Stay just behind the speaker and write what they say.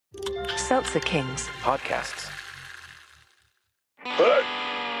Seltzer Kings podcasts. Hey,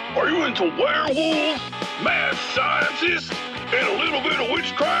 are you into werewolves, mad scientists, and a little bit of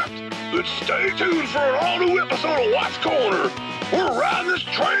witchcraft? Then stay tuned for an all-new episode of Watts Corner. We're riding this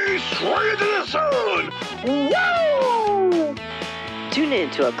train straight to the sun. Woo! Tune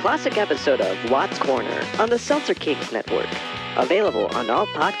in to a classic episode of Watts Corner on the Seltzer Kings Network. Available on all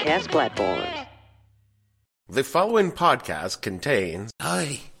podcast platforms. The following podcast contains...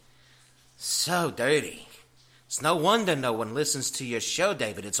 Aye, so dirty. It's no wonder no one listens to your show,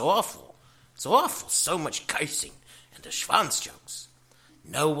 David. It's awful. It's awful. So much cursing and the schwanz jokes.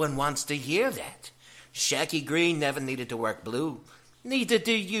 No one wants to hear that. Shacky Green never needed to work blue. Neither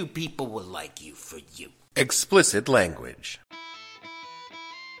do you. People will like you for you. Explicit language.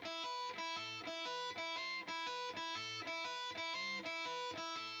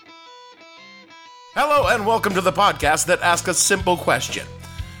 Hello and welcome to the podcast that asks a simple question.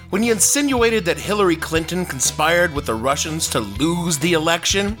 When you insinuated that Hillary Clinton conspired with the Russians to lose the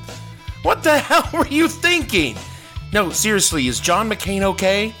election, what the hell were you thinking? No, seriously, is John McCain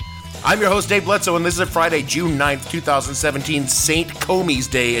okay? I'm your host, Dave Bledsoe, and this is a Friday, June 9th, 2017, St. Comey's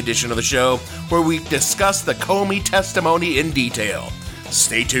Day edition of the show, where we discuss the Comey testimony in detail.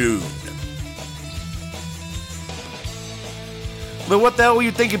 Stay tuned. The What the Hell Were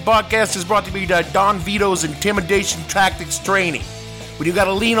You Thinking podcast is brought to you by Don Vito's Intimidation Tactics Training. When you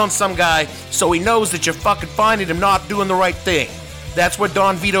gotta lean on some guy so he knows that you're fucking finding him not doing the right thing. That's where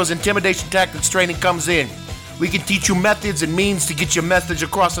Don Vito's Intimidation Tactics Training comes in. We can teach you methods and means to get your message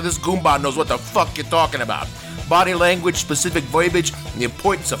across so this Goomba knows what the fuck you're talking about. Body language, specific verbiage, and the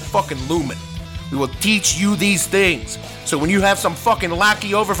importance of fucking lumen. We will teach you these things. So when you have some fucking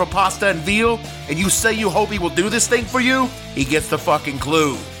lackey over for pasta and veal, and you say you hope he will do this thing for you, he gets the fucking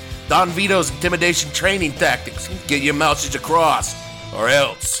clue. Don Vito's Intimidation Training Tactics. Get your message across, or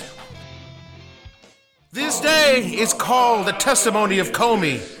else. This day is called the testimony of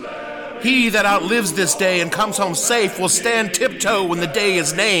Comey. He that outlives this day and comes home safe will stand tiptoe when the day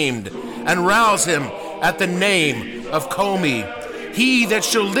is named, and rouse him at the name of Comey. He that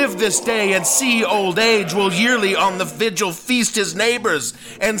shall live this day and see old age will yearly on the vigil feast his neighbors,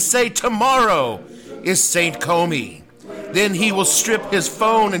 and say tomorrow is St. Comey. Then he will strip his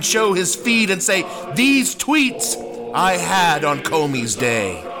phone and show his feed and say, these tweets I had on Comey's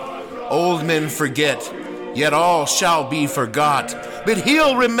day. Old men forget, yet all shall be forgot. But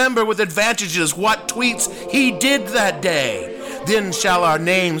he'll remember with advantages what tweets he did that day. Then shall our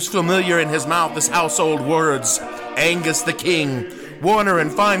names familiar in his mouth as household words. Angus the King, Warner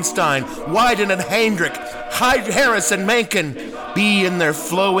and Feinstein, Wyden and Heinrich, Hyde Harris and Mencken, be in their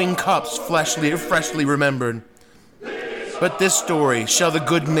flowing cups freshly remembered. But this story shall the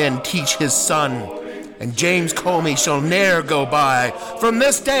good men teach his son, and James Comey shall ne'er go by from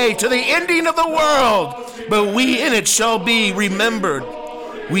this day to the ending of the world, but we in it shall be remembered.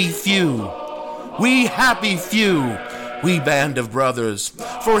 We few, we happy few, we band of brothers.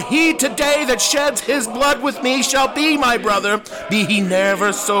 For he today that sheds his blood with me shall be my brother, be he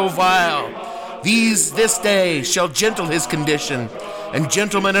never so vile. This day shall gentle his condition, and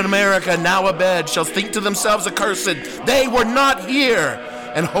gentlemen in America now abed shall think to themselves accursed, they were not here,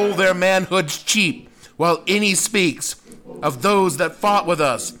 and hold their manhoods cheap, while any speaks of those that fought with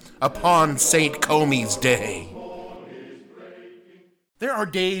us upon St. Comey's Day. There are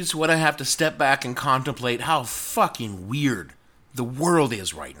days when I have to step back and contemplate how fucking weird the world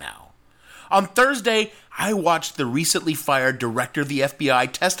is right now. On Thursday, I watched the recently fired director of the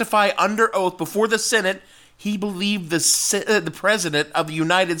FBI testify under oath before the Senate he believed the President of the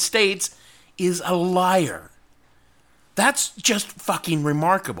United States is a liar. That's just fucking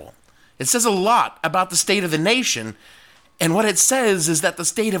remarkable. It says a lot about the state of the nation, and what it says is that the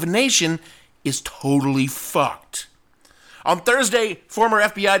state of a nation is totally fucked. On Thursday, former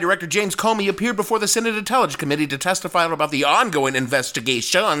FBI Director James Comey appeared before the Senate Intelligence Committee to testify about the ongoing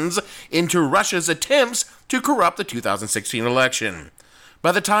investigations into Russia's attempts to corrupt the 2016 election.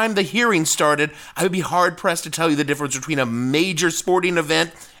 By the time the hearing started, I would be hard-pressed to tell you the difference between a major sporting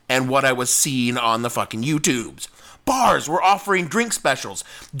event and what I was seeing on the fucking YouTubes. Bars were offering drink specials,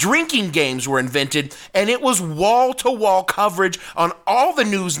 drinking games were invented, and it was wall-to-wall coverage on all the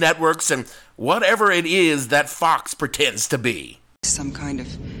news networks and whatever it is that Fox pretends to be. Some kind of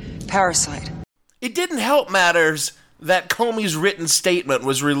parasite. It didn't help matters that Comey's written statement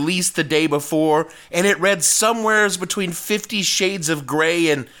was released the day before, and it read somewheres between 50 Shades of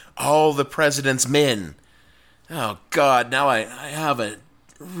Grey and All the President's Men. Oh, God, now I have a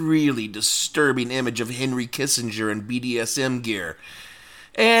really disturbing image of Henry Kissinger in BDSM gear.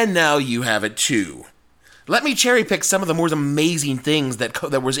 And now you have it too. Let me cherry pick some of the more amazing things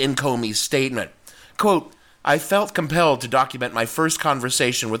that was in Comey's statement. Quote, I felt compelled to document my first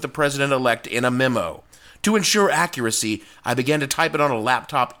conversation with the president-elect in a memo. To ensure accuracy, I began to type it on a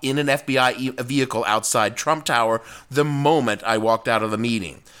laptop in an FBI vehicle outside Trump Tower the moment I walked out of the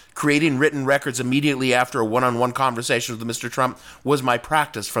meeting. Creating written records immediately after a one-on-one conversation with Mr. Trump was my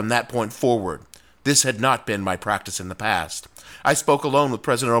practice from that point forward. This had not been my practice in the past. I spoke alone with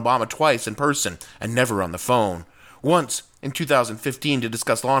President Obama twice in person and never on the phone. Once, in 2015, to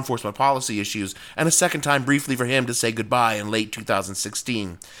discuss law enforcement policy issues, and a second time briefly for him to say goodbye in late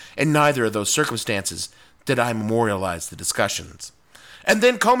 2016. In neither of those circumstances did I memorialize the discussions. And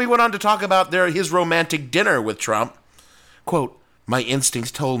then Comey went on to talk about his romantic dinner with Trump. Quote, my instincts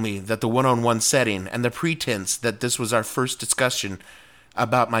told me that the one-on-one setting and the pretense that this was our first discussion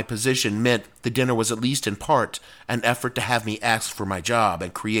about my position meant the dinner was at least in part an effort to have me ask for my job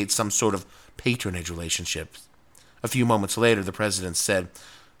and create some sort of patronage relationship. A few moments later, the president said,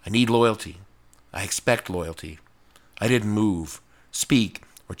 I need loyalty. I expect loyalty. I didn't move, speak,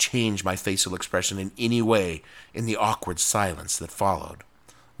 or change my facial expression in any way in the awkward silence that followed.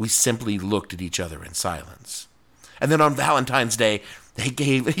 We simply looked at each other in silence. And then on Valentine's Day,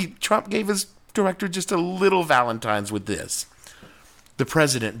 Trump gave his director just a little Valentine's with this. The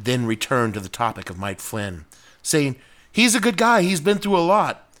president then returned to the topic of Mike Flynn, saying, he's a good guy, he's been through a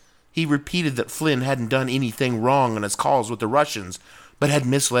lot. He repeated that Flynn hadn't done anything wrong on his calls with the Russians, but had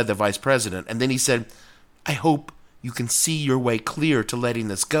misled the vice president. And then he said, I hope you can see your way clear to letting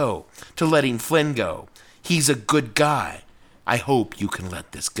this go, to letting Flynn go. He's a good guy. I hope you can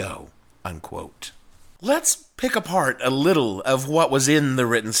let this go, unquote. Let's pick apart a little of what was in the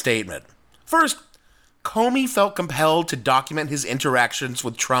written statement. First, Comey felt compelled to document his interactions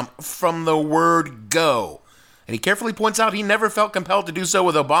with Trump from the word go. And he carefully points out he never felt compelled to do so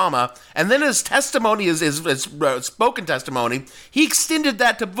with Obama. And then his testimony, his spoken testimony, he extended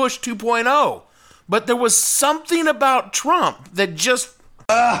that to Bush 2.0. But there was something about Trump that just...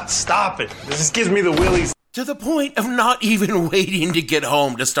 Stop it. This just gives me the willies. To the point of not even waiting to get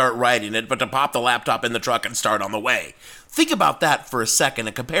home to start writing it, but to pop the laptop in the truck and start on the way. Think about that for a second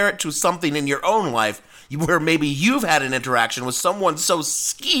and compare it to something in your own life where maybe you've had an interaction with someone so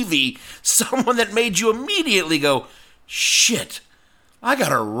skeevy, someone that made you immediately go, shit, I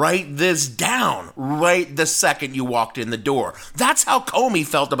gotta write this down right the second you walked in the door. That's how Comey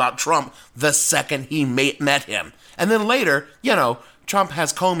felt about Trump the second he met him. And then later, Trump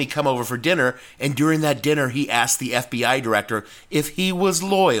has Comey come over for dinner, and during that dinner he asked the FBI director if he was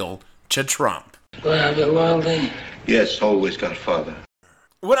loyal to Trump. Do I have your loyalty? Yes, always, Godfather.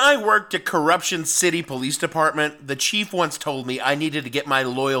 When I worked at Corruption City Police Department, the chief once told me I needed to get my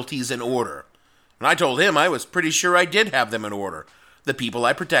loyalties in order. And I told him I was pretty sure I did have them in order. The people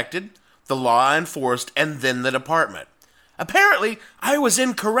I protected, the law I enforced, and then the department. Apparently, I was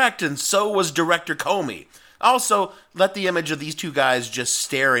incorrect, and so was Director Comey. Also, let the image of these two guys just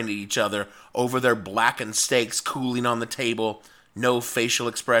staring at each other over their blackened steaks cooling on the table, no facial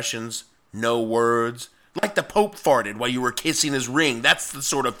expressions, no words. Like the Pope farted while you were kissing his ring. That's the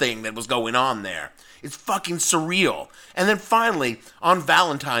sort of thing that was going on there. It's fucking surreal. And then finally, on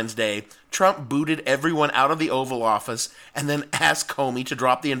Valentine's Day, Trump booted everyone out of the Oval Office and then asked Comey to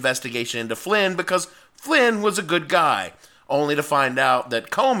drop the investigation into Flynn because Flynn was a good guy, only to find out that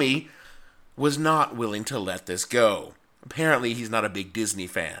Comey was not willing to let this go. Apparently, he's not a big Disney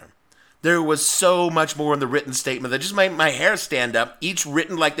fan. There was so much more in the written statement that just made my hair stand up, each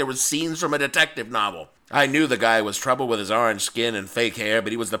written like there were scenes from a detective novel. I knew the guy was trouble with his orange skin and fake hair,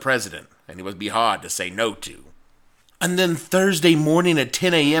 but he was the president, and he would be hard to say no to. And then Thursday morning at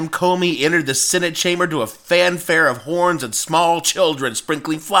 10 a.m., Comey entered the Senate chamber to a fanfare of horns and small children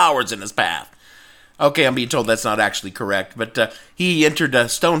sprinkling flowers in his path. Okay, I'm being told that's not actually correct, but he entered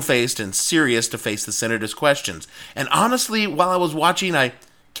stone-faced and serious to face the senator's questions. And honestly, while I was watching, I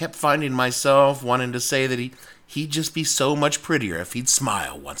kept finding myself wanting to say that he'd just be so much prettier if he'd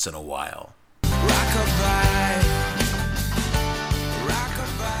smile once in a while. Rockabye.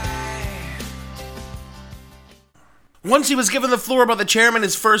 Once he was given the floor by the chairman,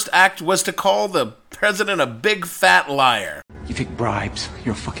 his first act was to call the president a big fat liar. You take bribes.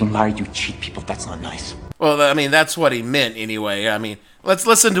 You're a fucking liar. You cheat people. That's not nice. Well, I mean, that's what he meant anyway. I mean, let's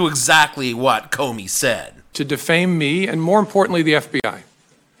listen to exactly what Comey said. To defame me, and more importantly, the FBI,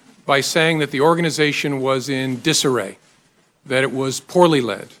 by saying that the organization was in disarray, that it was poorly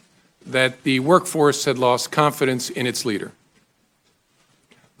led, that the workforce had lost confidence in its leader.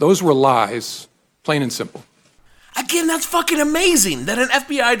 Those were lies, plain and simple. Again, that's fucking amazing that an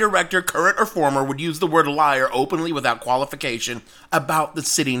FBI director, current or former, would use the word liar openly without qualification about the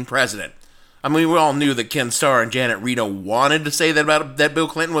sitting president. I mean, we all knew that Ken Starr and Janet Reno wanted to say that Bill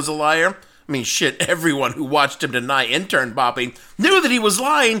Clinton was a liar. I mean, shit, everyone who watched him deny intern bopping knew that he was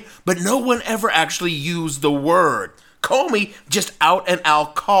lying, but no one ever actually used the word. Comey just out and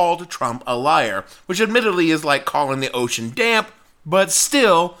out called Trump a liar, which admittedly is like calling the ocean damp, but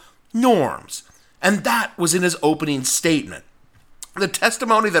still norms. And that was in his opening statement. The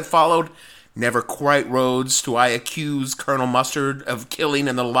testimony that followed never quite rose to I accuse Colonel Mustard of killing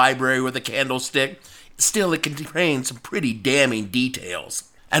in the library with a candlestick. Still, it contained some pretty damning details.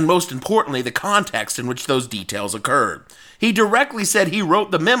 And most importantly, the context in which those details occurred. He directly said he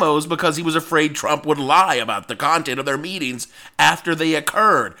wrote the memos because he was afraid Trump would lie about the content of their meetings after they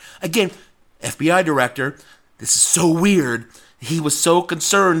occurred. Again, FBI director, this is so weird. He was so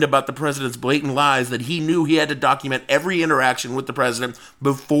concerned about the president's blatant lies that he knew he had to document every interaction with the president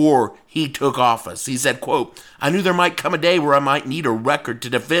before he took office. He said, quote, "I knew there might come a day where I might need a record to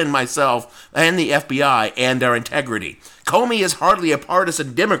defend myself and the FBI and our integrity. Comey is hardly a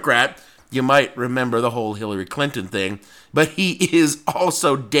partisan Democrat." You might remember the whole Hillary Clinton thing, but he is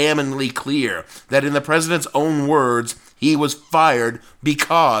also damningly clear that in the president's own words, he was fired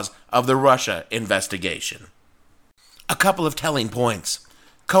because of the Russia investigation. A couple of telling points.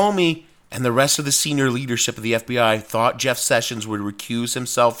 Comey and the rest of the senior leadership of the FBI thought Jeff Sessions would recuse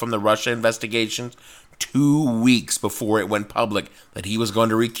himself from the Russia investigations 2 weeks before it went public that he was going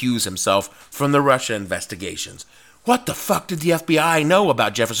to recuse himself from the Russia investigations. What the fuck did the FBI know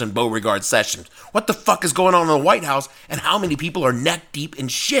about Jefferson Beauregard Sessions? What the fuck is going on in the White House, and how many people are neck deep in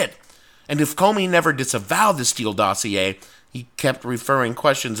shit? And if Comey never disavowed the Steele dossier, he kept referring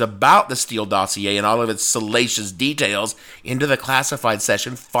questions about the Steele dossier and all of its salacious details into the classified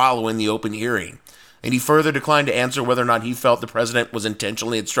session following the open hearing. And he further declined to answer whether or not he felt the president was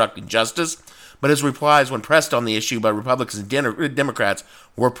intentionally obstructing justice, but his replies when pressed on the issue by Republicans and Democrats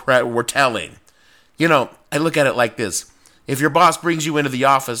were telling. You know, I look at it like this. If your boss brings you into the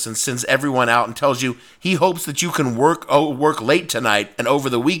office and sends everyone out and tells you he hopes that you can work late tonight and over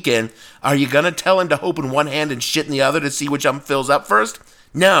the weekend, are you going to tell him to hope in one hand and shit in the other to see which fills up first?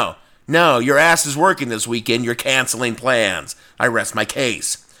 No, your ass is working this weekend. You're canceling plans. I rest my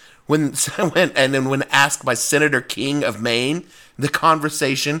case. When asked by Senator King of Maine, the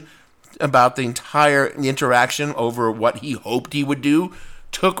conversation about the entire interaction over what he hoped he would do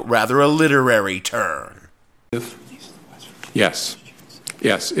took rather a literary turn. Yes,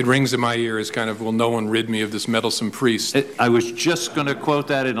 it rings in my ear as kind of, will no one rid me of this meddlesome priest? I was just going to quote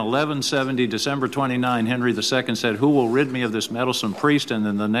that in 1170, December 29, Henry II said, "Who will rid me of this meddlesome priest?" And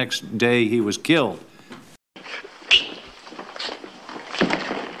then the next day he was killed.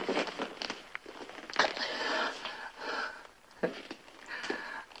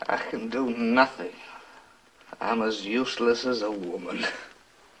 I can do nothing. I'm as useless as a woman.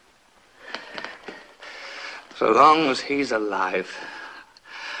 So long as he's alive,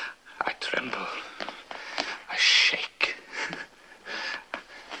 I tremble. I shake.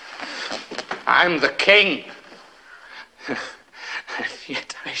 I'm the king. And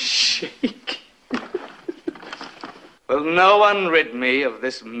yet I shake. Will no one rid me of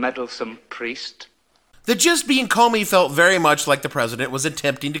this meddlesome priest? The gist being Comey felt very much like the president was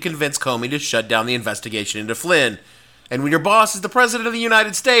attempting to convince Comey to shut down the investigation into Flynn. And when your boss is the president of the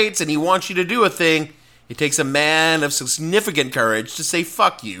United States and he wants you to do a thing, it takes a man of significant courage to say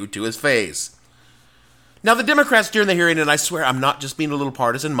fuck you to his face. Now, the Democrats during the hearing, and I swear I'm not just being a little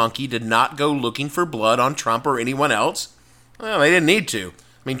partisan monkey, did not go looking for blood on Trump or anyone else. Well, they didn't need to.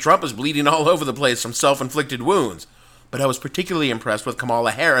 I mean, Trump is bleeding all over the place from self-inflicted wounds. But I was particularly impressed with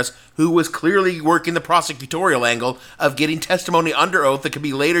Kamala Harris, who was clearly working the prosecutorial angle of getting testimony under oath that could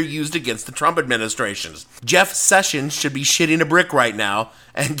be later used against the Trump administrations. Jeff Sessions should be shitting a brick right now,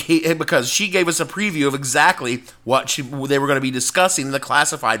 because she gave us a preview of exactly what they were going to be discussing in the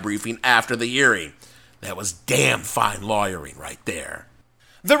classified briefing after the hearing. That was damn fine lawyering right there.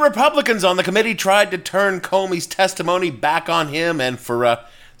 The Republicans on the committee tried to turn Comey's testimony back on him and for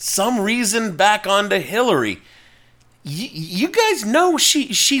some reason back onto Hillary. You guys know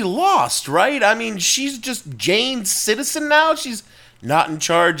she lost, right? I mean, she's just Jane's citizen now. She's not in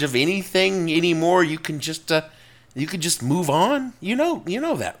charge of anything anymore. You can just move on. You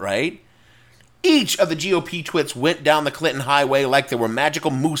know that, right? Each of the GOP twits went down the Clinton highway like there were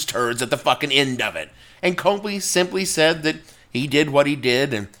magical moose turds at the fucking end of it. And Comey simply said that he did what he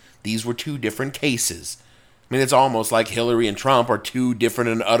did, and these were two different cases. I mean, it's almost like Hillary and Trump are two different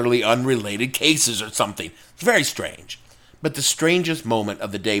and utterly unrelated cases or something. It's very strange. But the strangest moment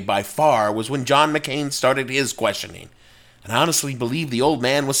of the day by far was when John McCain started his questioning. And I honestly believe the old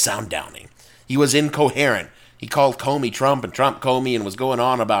man was sound-downing. He was incoherent. He called Comey Trump and Trump Comey and was going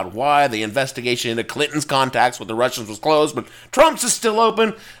on about why the investigation into Clinton's contacts with the Russians was closed, but Trump's is still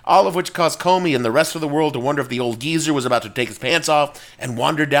open, all of which caused Comey and the rest of the world to wonder if the old geezer was about to take his pants off and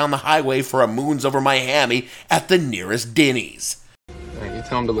wander down the highway for a moons over Miami at the nearest Denny's. You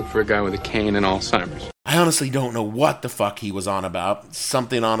tell him to look for a guy with a cane and Alzheimer's. I honestly don't know what the fuck he was on about.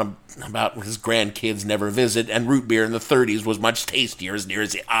 Something about his grandkids never visit, and root beer in the 30s was much tastier as near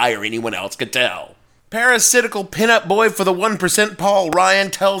as I or anyone else could tell. Parasitical pinup boy for the 1% Paul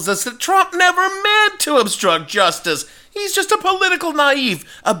Ryan tells us that Trump never meant to obstruct justice. He's just a political naive,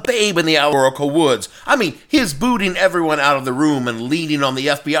 a babe in the Oracle Woods. I mean, his booting everyone out of the room and leaning on the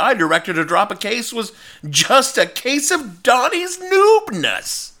FBI director to drop a case was just a case of Donnie's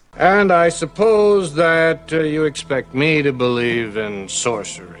noobness. And I suppose that you expect me to believe in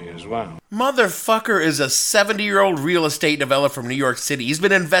sorcery as well. Motherfucker is a 70-year-old real estate developer from New York City. He's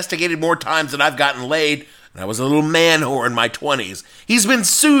been investigated more times than I've gotten laid, and I was a little man whore in my 20s. He's been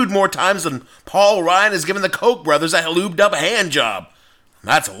sued more times than Paul Ryan has given the Koch brothers a lubed-up hand job.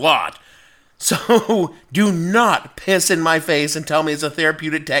 That's a lot. So do not piss in my face and tell me it's a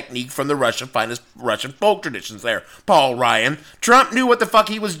therapeutic technique from the finest Russian folk traditions there, Paul Ryan. Trump knew what the fuck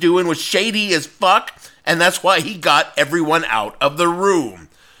he was doing, was shady as fuck, and that's why he got everyone out of the room.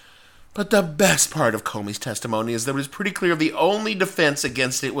 But the best part of Comey's testimony is that it was pretty clear the only defense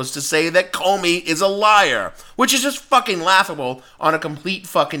against it was to say that Comey is a liar, which is just fucking laughable on a complete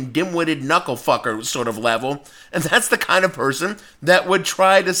fucking dim-witted knuckle fucker sort of level. And that's the kind of person that would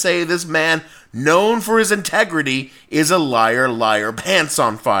try to say this man, known for his integrity, is a liar, pants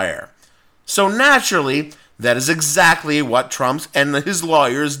on fire. So naturally, that is exactly what Trump and his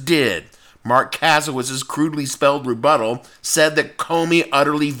lawyers did. Mark Kazowitz's crudely spelled rebuttal said that Comey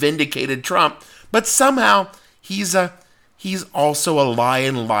utterly vindicated Trump, but somehow he's also a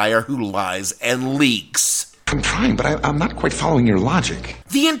lying liar who lies and leaks. I'm trying, but I'm not quite following your logic.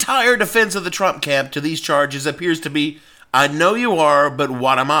 The entire defense of the Trump camp to these charges appears to be, I know you are, but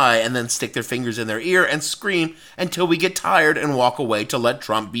what am I? And then stick their fingers in their ear and scream until we get tired and walk away to let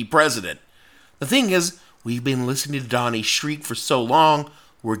Trump be president. The thing is, we've been listening to Donnie shriek for so long,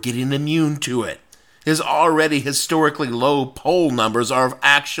 we're getting immune to it. His already historically low poll numbers are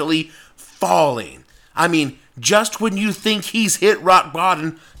actually falling. I mean, just when you think he's hit rock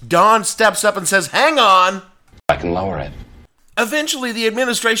bottom, Don steps up and says, hang on. I can lower it. Eventually, the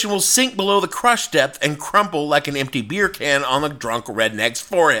administration will sink below the crush depth and crumple like an empty beer can on the drunk redneck's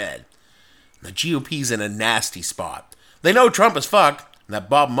forehead. The GOP's in a nasty spot. They know Trump is fucked, and that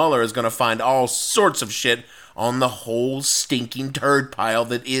Bob Mueller is going to find all sorts of shit on the whole stinking turd pile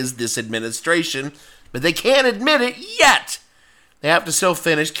that is this administration, but they can't admit it yet. They have to still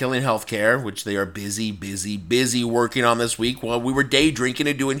finish killing healthcare, which they are busy working on this week while we were day drinking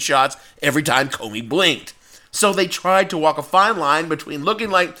and doing shots every time Comey blinked. So they tried to walk a fine line between looking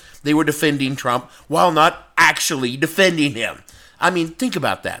like they were defending Trump while not actually defending him. I mean, think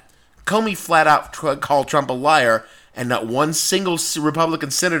about that. Comey flat out called Trump a liar, and not one single Republican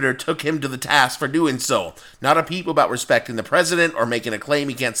senator took him to the task for doing so. Not a peep about respecting the president or making a claim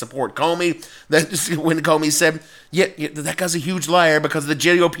he can't support Comey. When Comey said, yeah, that guy's a huge liar, because the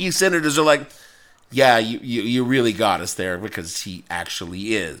GOP senators are like, yeah, you really got us there, because he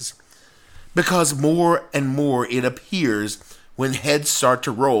actually is. Because more and more it appears when heads start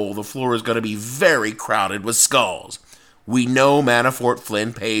to roll, the floor is going to be very crowded with skulls. We know Manafort,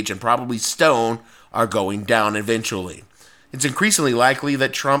 Flynn, Page, and probably Stone are going down eventually. It's increasingly likely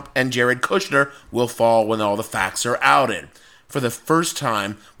that Trump and Jared Kushner will fall when all the facts are outed. For the first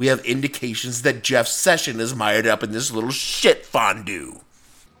time, we have indications that Jeff Sessions is mired up in this little shit fondue.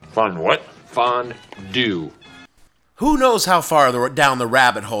 Fun what? Fondue. Who knows how far down the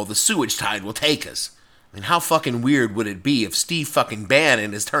rabbit hole the sewage tide will take us? I mean, how fucking weird would it be if Steve fucking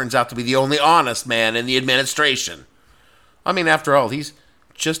Bannon turns out to be the only honest man in the administration? I mean, after all, he's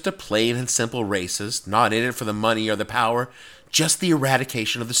just a plain and simple racist, not in it for the money or the power, just the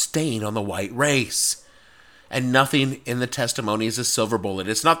eradication of the stain on the white race. And nothing in the testimony is a silver bullet.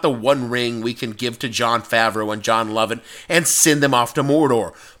 It's not the one ring we can give to Jon Favreau and John Lovett and send them off to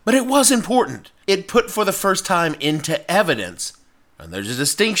Mordor. But it was important. It put for the first time into evidence, and there's a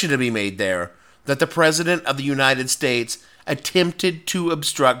distinction to be made there, that the President of the United States attempted to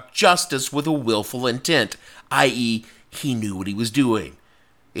obstruct justice with a willful intent, i.e., he knew what he was doing.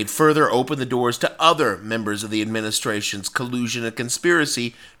 It further opened the doors to other members of the administration's collusion and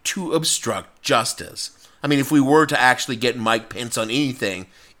conspiracy to obstruct justice. I mean, if we were to actually get Mike Pence on anything,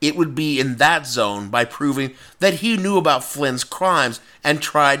 it would be in that zone by proving that he knew about Flynn's crimes and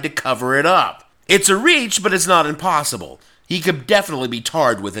tried to cover it up. It's a reach, but it's not impossible. He could definitely be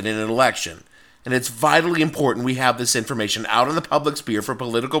tarred with it in an election. And it's vitally important we have this information out in the public sphere for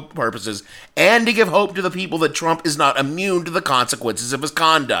political purposes and to give hope to the people that Trump is not immune to the consequences of his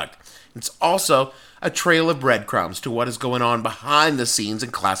conduct. It's also a trail of breadcrumbs to what is going on behind the scenes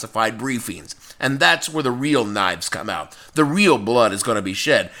in classified briefings. And that's where the real knives come out. The real blood is going to be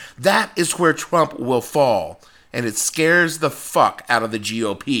shed. That is where Trump will fall. And it scares the fuck out of the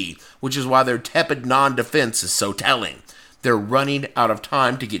GOP, which is why their tepid non-defense is so telling. They're running out of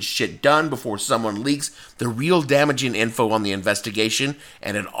time to get shit done before someone leaks the real damaging info on the investigation,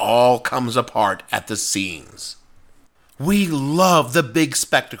 and it all comes apart at the seams. We love the big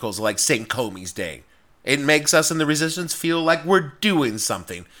spectacles like St. Comey's Day. It makes us in the resistance feel like we're doing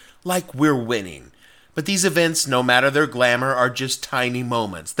something, like we're winning. But these events, no matter their glamour, are just tiny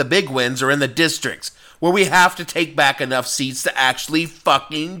moments. The big wins are in the districts, where we have to take back enough seats to actually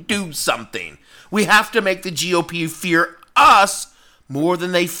fucking do something. We have to make the GOP fear us more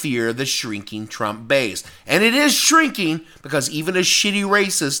than they fear the shrinking Trump base. And it is shrinking because even a shitty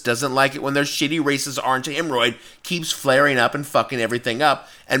racist doesn't like it when their shitty racist orange hemorrhoid keeps flaring up and fucking everything up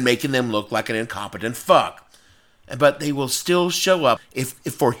and making them look like an incompetent fuck. But they will still show up if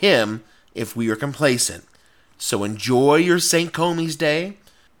for him if we are complacent. So enjoy your St. Comey's Day.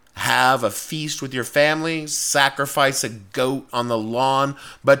 Have a feast with your family, sacrifice a goat on the lawn,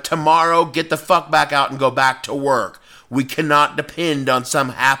 but tomorrow get the fuck back out and go back to work. We cannot depend on some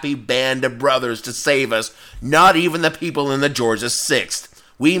happy band of brothers to save us, not even the people in the Georgia 6th.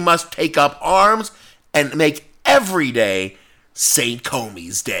 We must take up arms and make every day St.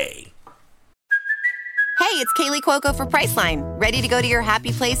 Comey's Day. Hey, it's Kaylee Cuoco for Priceline. Ready to go to your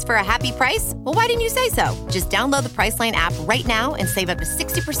happy place for a happy price? Well, why didn't you say so? Just download the Priceline app right now and save up to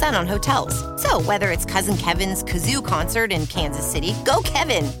 60% on hotels. So whether it's Cousin Kevin's Kazoo Concert in Kansas City, go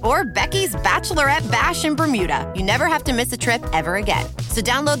Kevin, or Becky's Bachelorette Bash in Bermuda, you never have to miss a trip ever again. So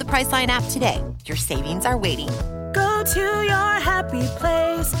download the Priceline app today. Your savings are waiting. Go to your happy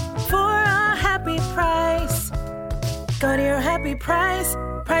place for a happy price. Go to your happy price,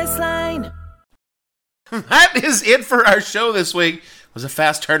 Priceline. That is it for our show this week. It was a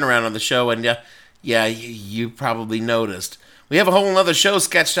fast turnaround on the show, and you probably noticed. We have a whole other show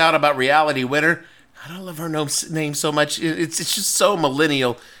sketched out about Reality Winner. I don't love her name so much. It's just so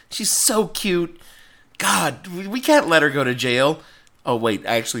millennial. She's so cute. God, we can't let her go to jail. Oh, wait,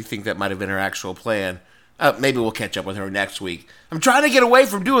 I actually think that might have been her actual plan. Maybe we'll catch up with her next week. I'm trying to get away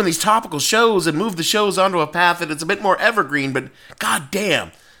from doing these topical shows and move the shows onto a path that is a bit more evergreen, but god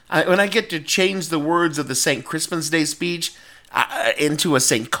damn. When I get to change the words of the St. Crispin's Day speech into a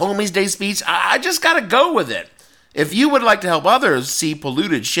St. Comey's Day speech, I just gotta go with it. If you would like to help others see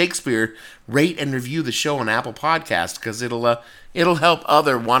polluted Shakespeare, rate and review the show on Apple Podcasts, because it'll help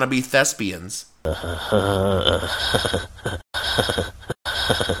other wannabe thespians.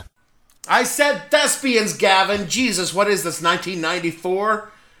 I said thespians, Gavin! Jesus, what is this,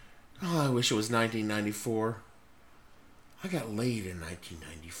 1994? Oh, I wish it was 1994. I got laid in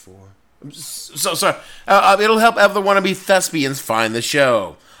 1994. I'm so sorry. It'll help other wannabe thespians find the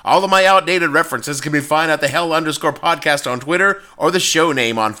show. All of my outdated references can be found at the Hell_podcast on Twitter or the show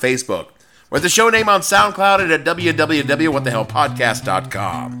name on Facebook. Or the show name on SoundCloud and at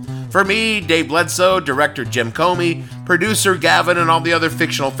www.whatthehellpodcast.com. For me, Dave Bledsoe, director Jim Comey, producer Gavin, and all the other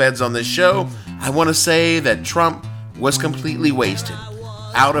fictional feds on this show, I want to say that Trump was completely wasted,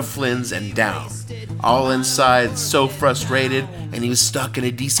 out of Flynn's and down. All inside, so frustrated, and he was stuck in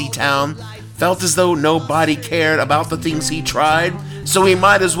a DC town, felt as though nobody cared about the things he tried, so he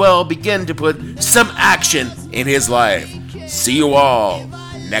might as well begin to put some action in his life. See you all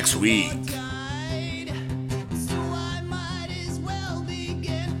next week.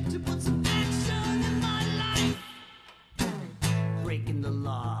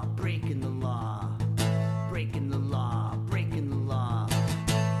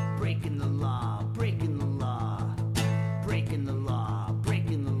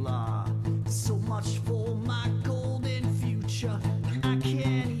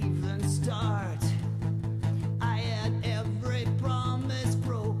 Start. I had every promise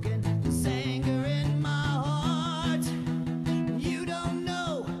broken.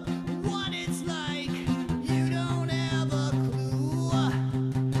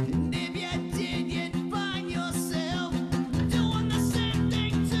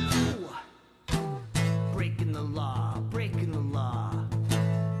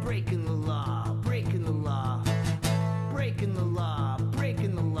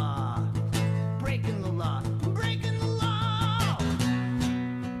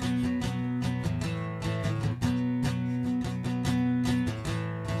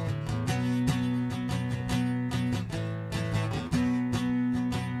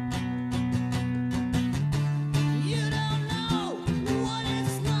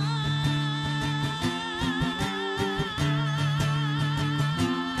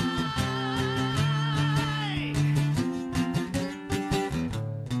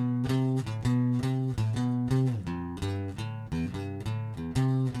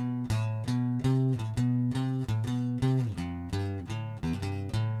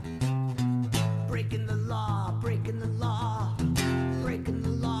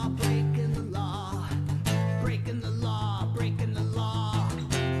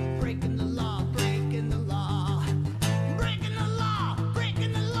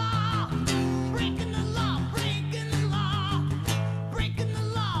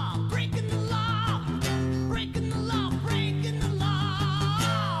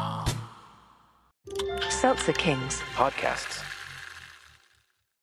 Seltzer Kings. Podcasts.